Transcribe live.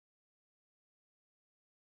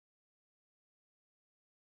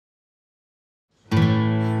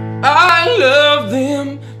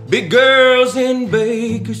Big girls in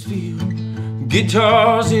Bakersfield,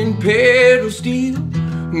 guitars in pedal steel,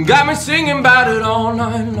 got me singing about it all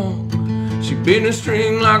night long. She bent a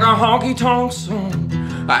string like a honky-tonk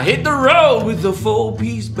song. I hit the road with a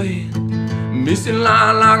 4-piece band, missing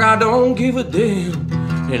line like I don't give a damn.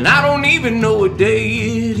 And I don't even know what day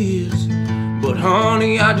it is, but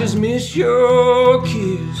honey, I just miss your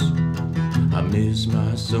kiss. I miss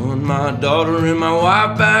my son, my daughter, and my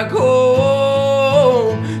wife back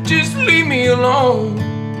home. Just leave me alone.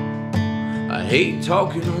 I hate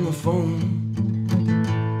talking on the phone.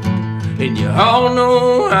 And you all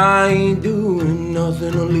know I ain't doing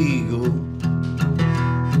nothing illegal.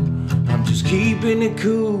 I'm just keeping it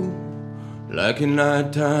cool like a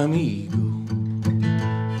nighttime eagle.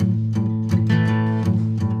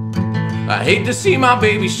 I hate to see my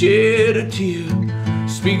baby shed a tear.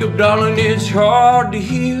 Speak up, darling, it's hard to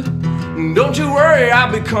hear. Don't you worry,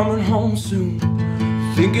 I'll be coming home soon.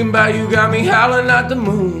 Thinking about you got me howling at the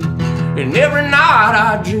moon. And every night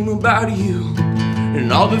I dream about you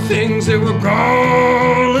and all the things that we're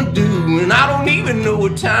gonna do. And I don't even know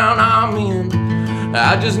what town I'm in,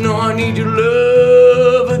 I just know I need your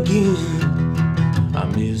love again. I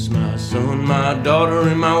miss my son, my daughter,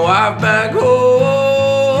 and my wife back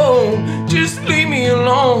home. Just leave me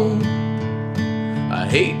alone. I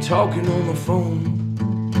hate talking on the phone.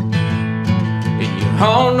 And you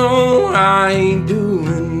all know I ain't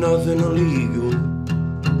doing nothing illegal.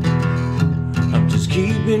 I'm just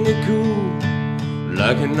keeping it cool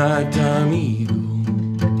like a nighttime eagle.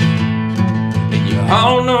 And you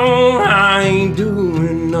all know I ain't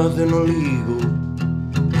doing nothing illegal.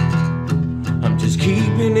 I'm just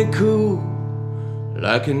keeping it cool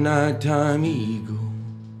like a nighttime eagle.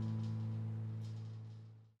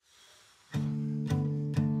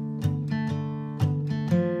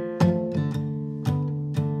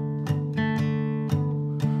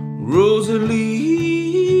 Rosalie,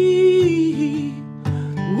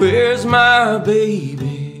 where's my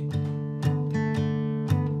baby?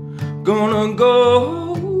 Gonna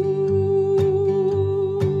go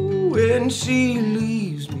when she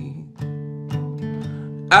leaves me.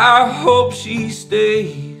 I hope she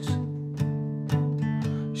stays.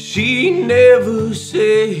 She never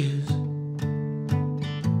says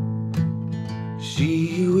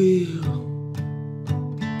she will.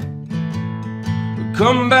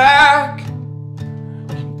 Come back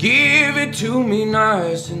and give it to me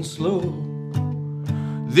nice and slow.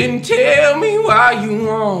 Then tell me why you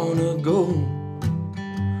wanna go.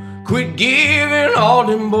 Quit giving all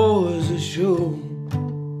them boys a show.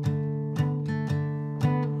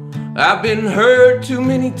 I've been hurt too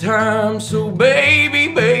many times, so baby,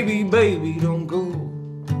 baby, baby, don't go.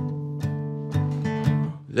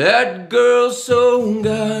 That girl's so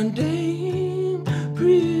goddamn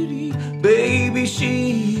pretty, baby,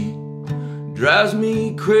 she drives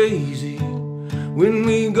me crazy. When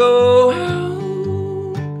we go out,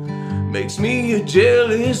 makes me a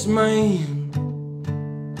jealous man.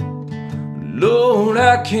 Lord,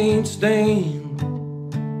 I can't stand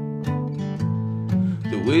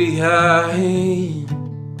the way I am.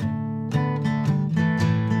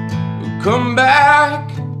 Come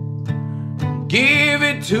back, give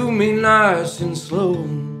it to me nice and slow.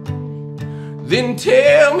 Then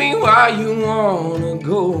tell me why you wanna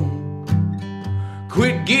go.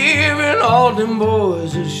 Quit giving all them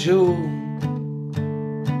boys a show.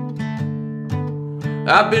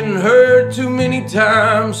 I've been hurt too many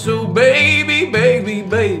times, so baby, baby,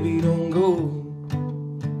 baby, don't go.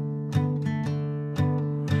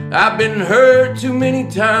 I've been hurt too many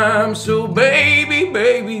times, so baby,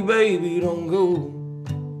 baby, baby, don't go.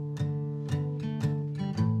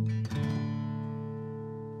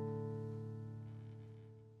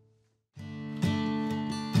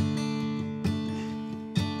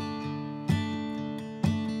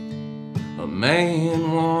 A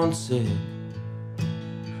man once said,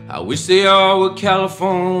 I wish they all were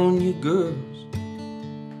California girls,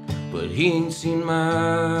 but he ain't seen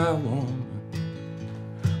my woman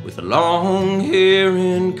with long hair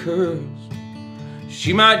and curls.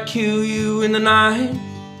 She might kill you in the night,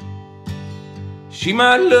 she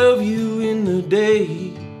might love you in the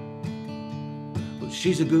day, but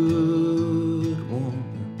she's a good woman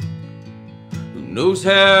who knows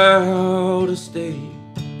how to stay.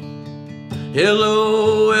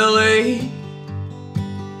 Hello, LA,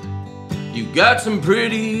 you got some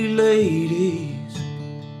pretty ladies,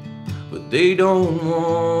 but they don't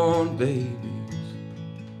want babies,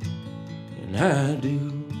 and I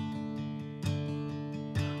do.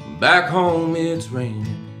 Back home it's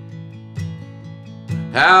raining,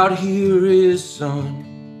 out here is sun.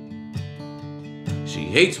 She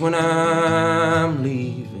hates when I'm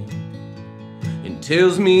leaving,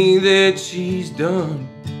 tells me that she's done.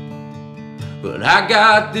 But I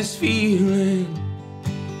got this feeling,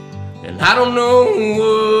 and I don't know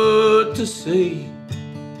what to say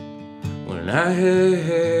when I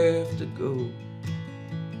have to go.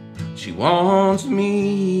 She wants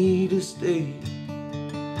me to stay.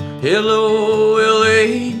 Hello,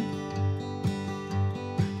 LA,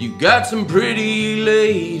 you got some pretty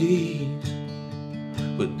ladies,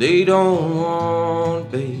 but they don't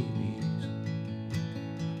want babies,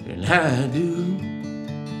 and I do.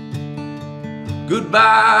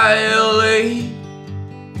 Goodbye, LA,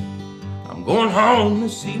 I'm going home to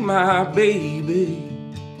see my baby,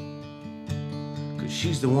 'cause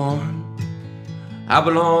she's the one I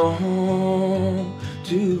belong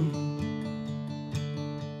to.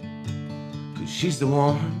 'Cause she's the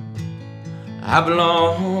one I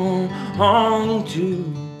belong to.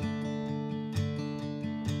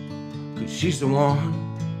 'Cause she's the one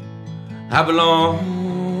I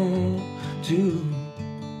belong to.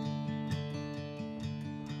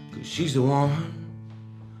 She's the one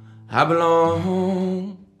I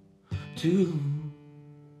belong to.